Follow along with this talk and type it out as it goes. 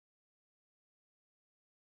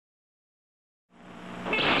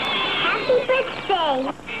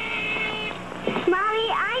birthday. Mommy,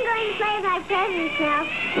 I'm going to play with my presents now.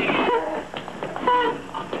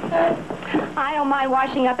 I don't mind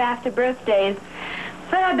washing up after birthdays,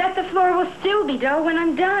 but I bet the floor will still be dull when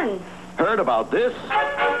I'm done. Heard about this?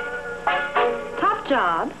 Top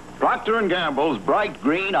job. Procter & Gamble's bright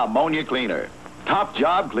green ammonia cleaner. Top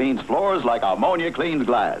job cleans floors like ammonia cleans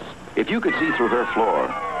glass. If you could see through her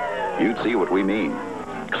floor, you'd see what we mean.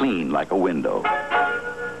 Clean like a window.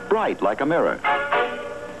 Bright like a mirror.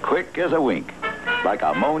 Quick as a wink. Like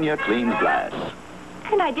ammonia cleans glass.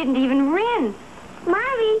 And I didn't even rinse.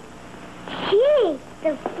 Mommy, gee,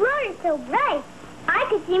 the floor is so bright. I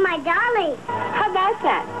could see my dolly. How about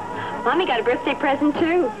that? Mommy got a birthday present,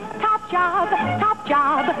 too. Top job,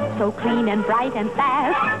 so clean and bright and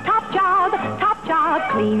fast. Top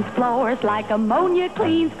job, cleans floors like ammonia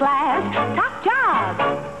cleans glass. Top job.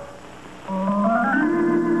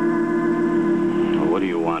 What do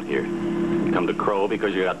you want here? You come to crow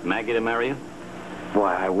because you got Maggie to marry you?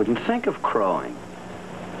 Why, I wouldn't think of crowing.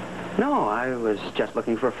 No, I was just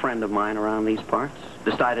looking for a friend of mine around these parts.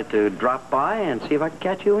 Decided to drop by and see if I could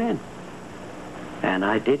catch you in. And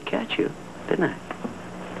I did catch you, didn't I?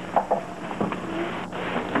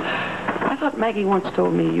 I thought Maggie once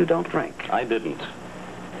told me you don't drink. I didn't.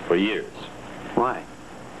 For years. Why?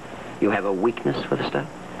 You have a weakness for the stuff?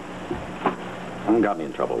 Got me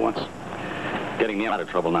in trouble once. Getting me out of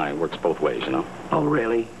trouble now, it works both ways, you know. Oh,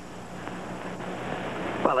 really?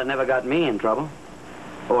 Well, it never got me in trouble.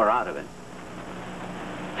 Or out of it.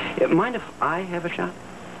 Mind if I have a shot?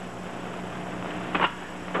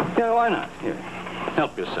 Yeah, why not? Here,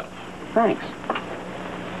 help yourself. Thanks.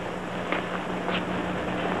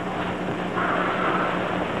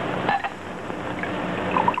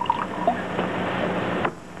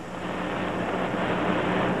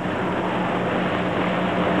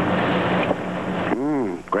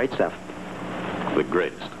 Great stuff. The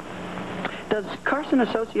greatest. Does Carson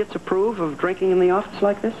Associates approve of drinking in the office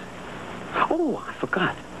like this? Oh, I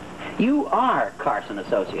forgot. You are Carson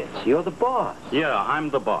Associates. You're the boss. Yeah, I'm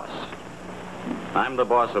the boss. I'm the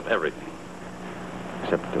boss of everything.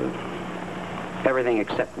 Except, Everything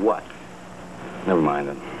except what? never mind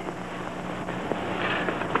then.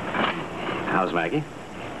 How's Maggie?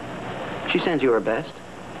 She sends you her best.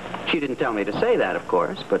 She didn't tell me to say that, of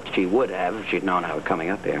course, but she would have if she'd known I was coming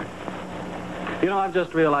up here. You know, I've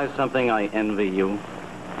just realized something. I envy you.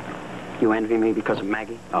 You envy me because of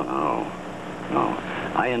Maggie? Oh, no. No.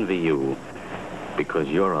 I envy you because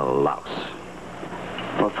you're a louse.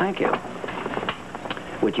 Well, thank you.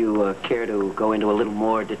 Would you care to go into a little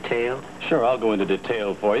more detail? Sure, I'll go into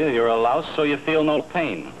detail for you. You're a louse, so you feel no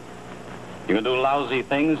pain. You can do lousy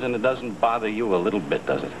things, and it doesn't bother you a little bit,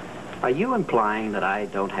 does it? Are you implying that I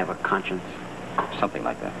don't have a conscience? Something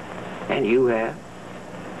like that. And you have?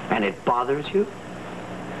 And it bothers you?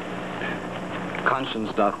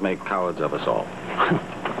 Conscience doth make cowards of us all.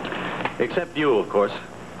 Except you, of course.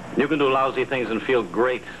 You can do lousy things and feel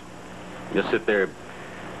great. Just sit there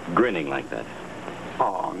grinning like that.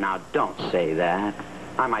 Oh, now don't say that.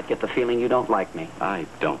 I might get the feeling you don't like me. I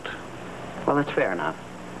don't. Well, that's fair enough.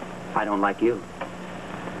 I don't like you.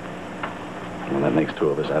 Well, that makes two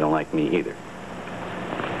of us. I don't like me either.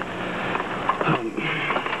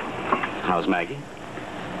 How's Maggie?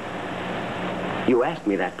 You asked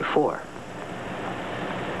me that before.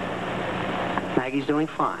 Maggie's doing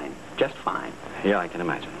fine. Just fine. Yeah, I can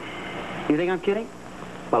imagine. You think I'm kidding?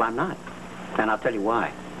 Well, I'm not. And I'll tell you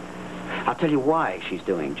why. I'll tell you why she's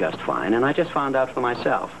doing just fine, and I just found out for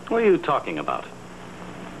myself. What are you talking about?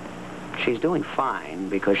 She's doing fine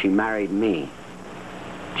because she married me.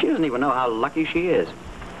 She doesn't even know how lucky she is.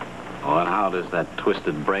 Oh, and how does that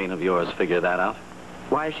twisted brain of yours figure that out?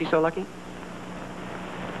 Why is she so lucky?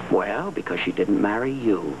 Well, because she didn't marry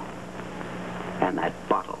you. And that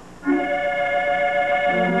bottle.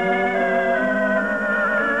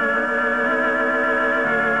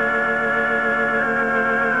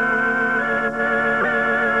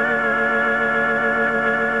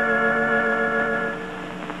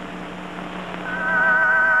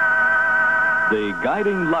 The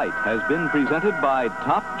Guiding Light has been presented by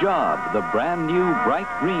Top Job, the brand new bright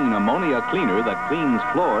green ammonia cleaner that cleans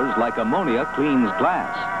floors like ammonia cleans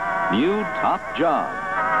glass. New Top Job.